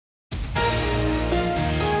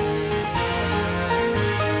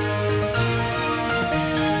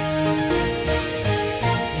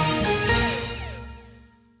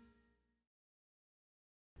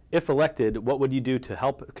If elected, what would you do to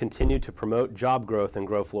help continue to promote job growth and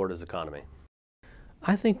grow Florida's economy?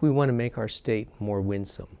 I think we want to make our state more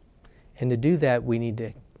winsome. And to do that, we need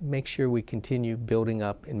to make sure we continue building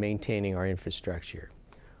up and maintaining our infrastructure.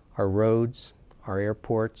 Our roads, our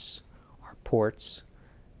airports, our ports,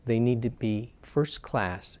 they need to be first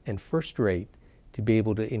class and first rate to be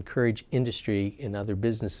able to encourage industry and other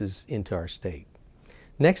businesses into our state.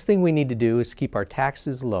 Next thing we need to do is keep our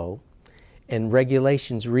taxes low and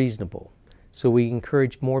regulations reasonable so we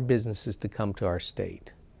encourage more businesses to come to our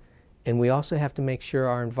state. And we also have to make sure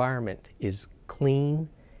our environment is clean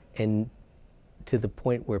and to the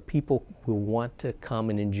point where people will want to come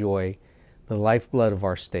and enjoy the lifeblood of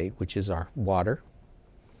our state, which is our water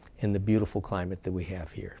and the beautiful climate that we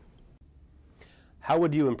have here. How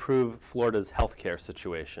would you improve Florida's healthcare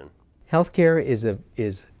situation? Healthcare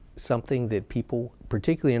is something that people,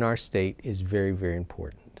 particularly in our state, is very, very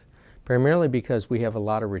important. Primarily because we have a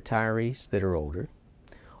lot of retirees that are older.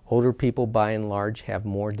 Older people, by and large, have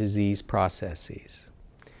more disease processes.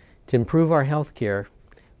 To improve our healthcare,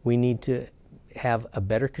 we need to have a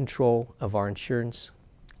better control of our insurance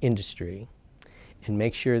industry and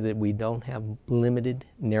make sure that we don't have limited,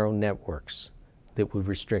 narrow networks that would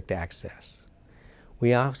restrict access.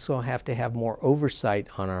 We also have to have more oversight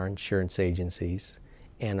on our insurance agencies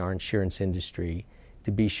and our insurance industry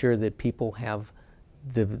to be sure that people have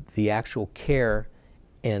the actual care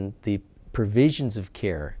and the provisions of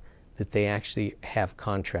care that they actually have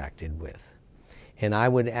contracted with. And I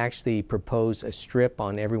would actually propose a strip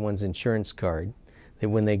on everyone's insurance card that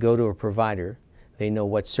when they go to a provider, they know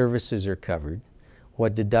what services are covered,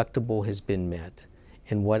 what deductible has been met,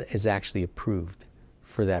 and what is actually approved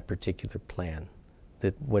for that particular plan,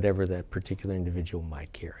 that whatever that particular individual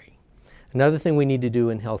might carry. Another thing we need to do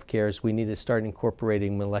in healthcare is we need to start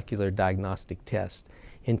incorporating molecular diagnostic tests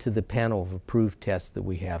into the panel of approved tests that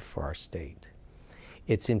we have for our state.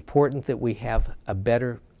 It's important that we have a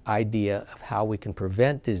better idea of how we can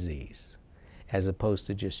prevent disease as opposed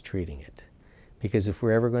to just treating it. Because if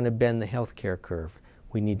we're ever going to bend the healthcare curve,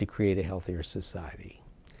 we need to create a healthier society.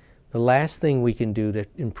 The last thing we can do to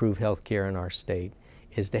improve healthcare in our state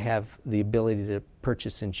is to have the ability to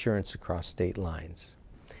purchase insurance across state lines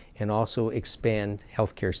and also expand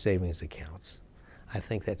healthcare savings accounts. I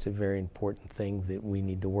think that's a very important thing that we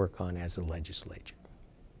need to work on as a legislature.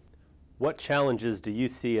 What challenges do you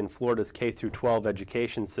see in Florida's K-12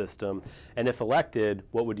 education system, and if elected,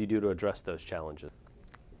 what would you do to address those challenges?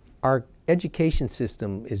 Our education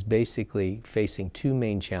system is basically facing two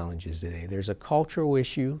main challenges today. There's a cultural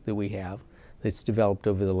issue that we have that's developed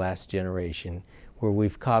over the last generation where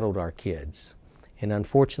we've coddled our kids. And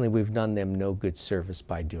unfortunately, we've done them no good service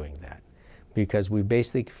by doing that because we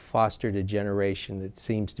basically fostered a generation that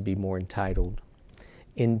seems to be more entitled,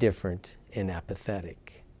 indifferent, and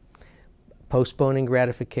apathetic. Postponing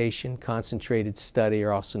gratification, concentrated study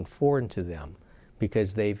are also foreign to them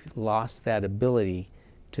because they've lost that ability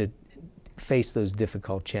to face those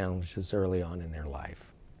difficult challenges early on in their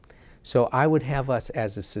life. So I would have us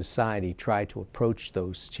as a society try to approach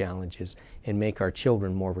those challenges and make our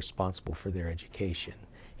children more responsible for their education.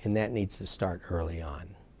 And that needs to start early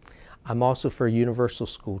on. I'm also for universal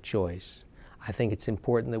school choice. I think it's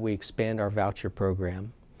important that we expand our voucher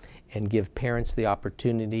program and give parents the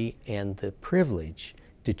opportunity and the privilege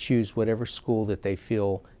to choose whatever school that they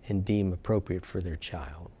feel and deem appropriate for their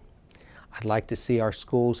child. I'd like to see our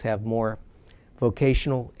schools have more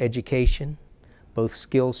vocational education, both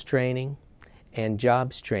skills training and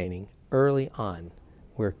jobs training early on,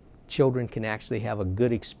 where children can actually have a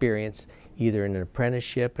good experience either in an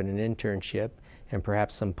apprenticeship and an internship and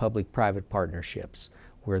perhaps some public-private partnerships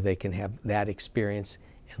where they can have that experience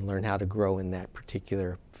and learn how to grow in that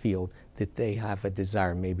particular field that they have a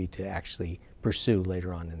desire maybe to actually pursue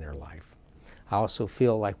later on in their life. I also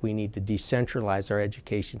feel like we need to decentralize our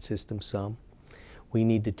education system some. We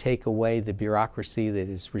need to take away the bureaucracy that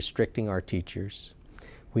is restricting our teachers.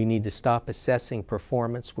 We need to stop assessing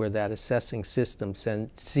performance where that assessing system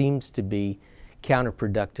seems to be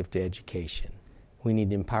counterproductive to education. We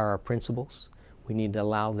need to empower our principals. We need to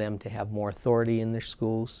allow them to have more authority in their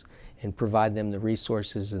schools and provide them the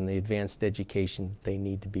resources and the advanced education they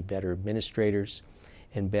need to be better administrators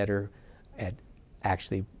and better at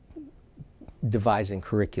actually devising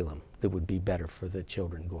curriculum that would be better for the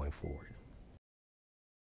children going forward.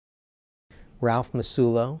 Ralph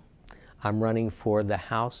Massullo. I'm running for the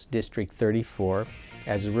House District 34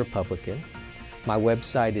 as a Republican. My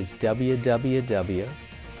website is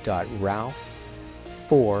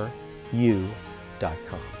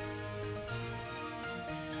www.ralph4u.com.